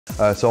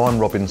So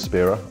I'm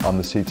Spira. I'm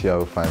the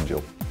CTO of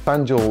FanDuel.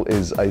 FanDuel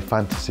is a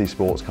fantasy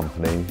sports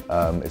company.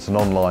 It's an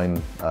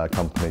online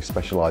company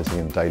specialising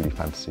in daily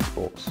fantasy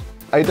sports.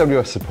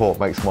 AWS Support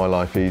makes my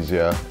life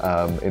easier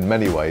in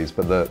many ways,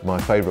 but my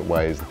favourite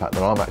way is the fact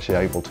that I'm actually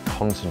able to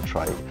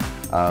concentrate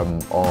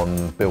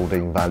on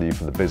building value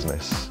for the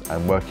business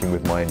and working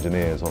with my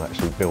engineers on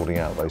actually building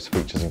out those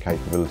features and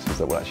capabilities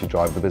that will actually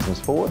drive the business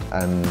forward,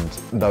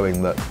 and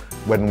knowing that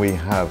when we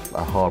have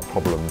a hard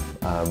problem,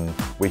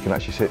 we can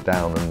actually sit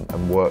down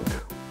and work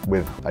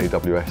with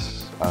AWS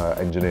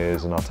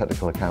engineers and our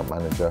technical account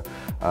manager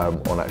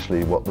on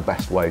actually what the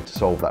best way to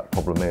solve that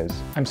problem is.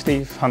 I'm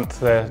Steve Hunt,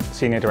 the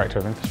Senior Director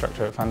of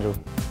Infrastructure at FanDuel.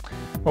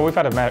 Well, we've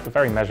had a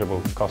very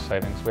measurable cost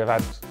savings. We've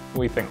had,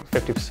 we think,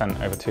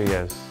 50% over 2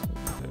 years,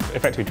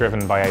 effectively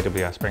driven by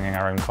AWS bringing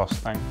our own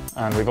costs down.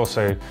 And we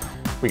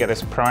get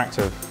this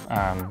proactive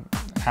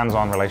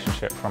hands-on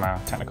relationship from our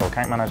technical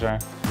account manager.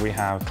 We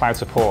have cloud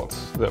support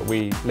that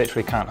we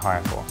literally can't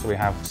hire for. So we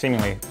have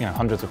seemingly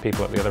hundreds of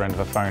people at the other end of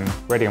a phone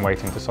ready and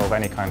waiting to solve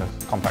any kind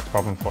of complex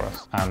problem for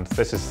us. And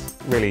this is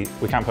really,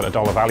 we can't put a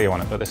dollar value on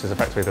it, but this is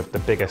effectively the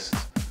biggest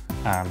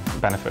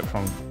benefit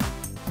from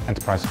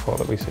enterprise support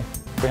that we see.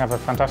 We have a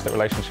fantastic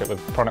relationship with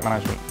product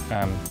management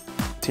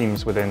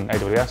teams within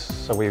AWS.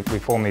 So we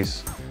form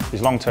these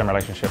long-term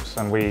relationships,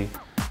 and we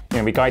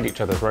guide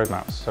each other's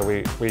roadmaps. So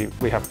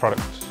we have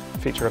product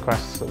feature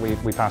requests that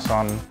we pass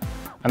on,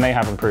 and they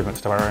have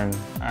improvements to our own.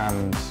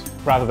 And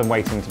rather than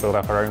waiting to build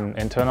up our own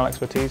internal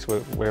expertise,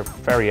 we're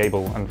very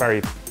able and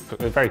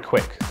very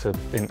quick to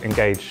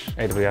engage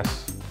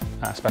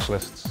AWS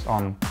specialists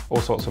on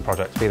all sorts of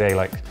projects, be they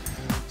like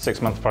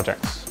 6-month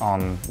projects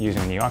on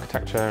using a new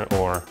architecture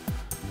or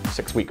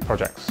 6-week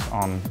projects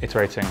on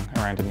iterating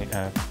around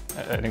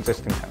an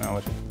existing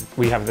technology.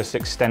 We have this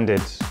extended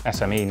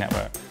SME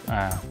network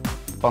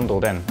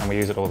bundled in, and we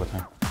use it all the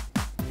time.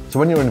 So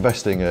when you're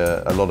investing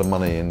a lot of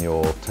money in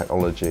your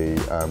technology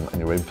and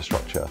your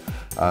infrastructure,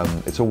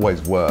 it's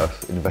always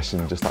worth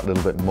investing just that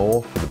little bit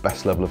more for the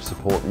best level of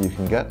support that you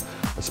can get,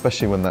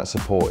 especially when that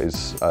support is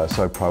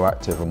so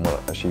proactive and will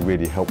actually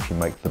really help you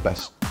make the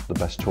best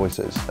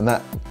choices. And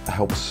that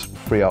helps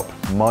free up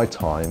my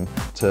time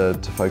to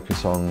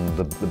focus on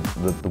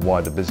the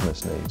wider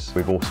business needs.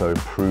 We've also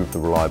improved the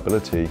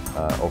reliability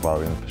of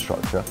our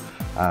infrastructure,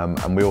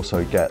 and we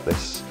also get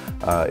this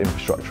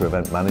infrastructure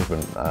event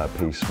management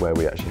piece where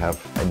we actually have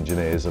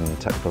engineers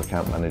and technical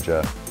account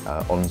manager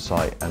on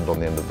site and on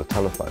the end of the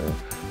telephone,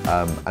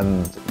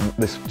 and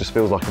this just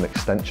feels like an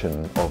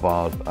extension of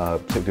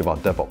particularly of our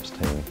DevOps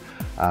team,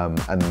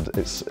 and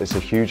it's a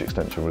huge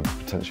extension with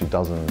potentially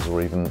dozens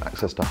or even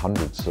access to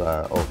hundreds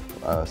of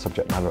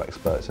subject matter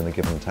experts in a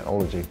given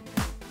technology.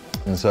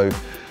 And so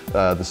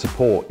the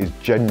support is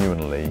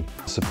genuinely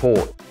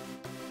support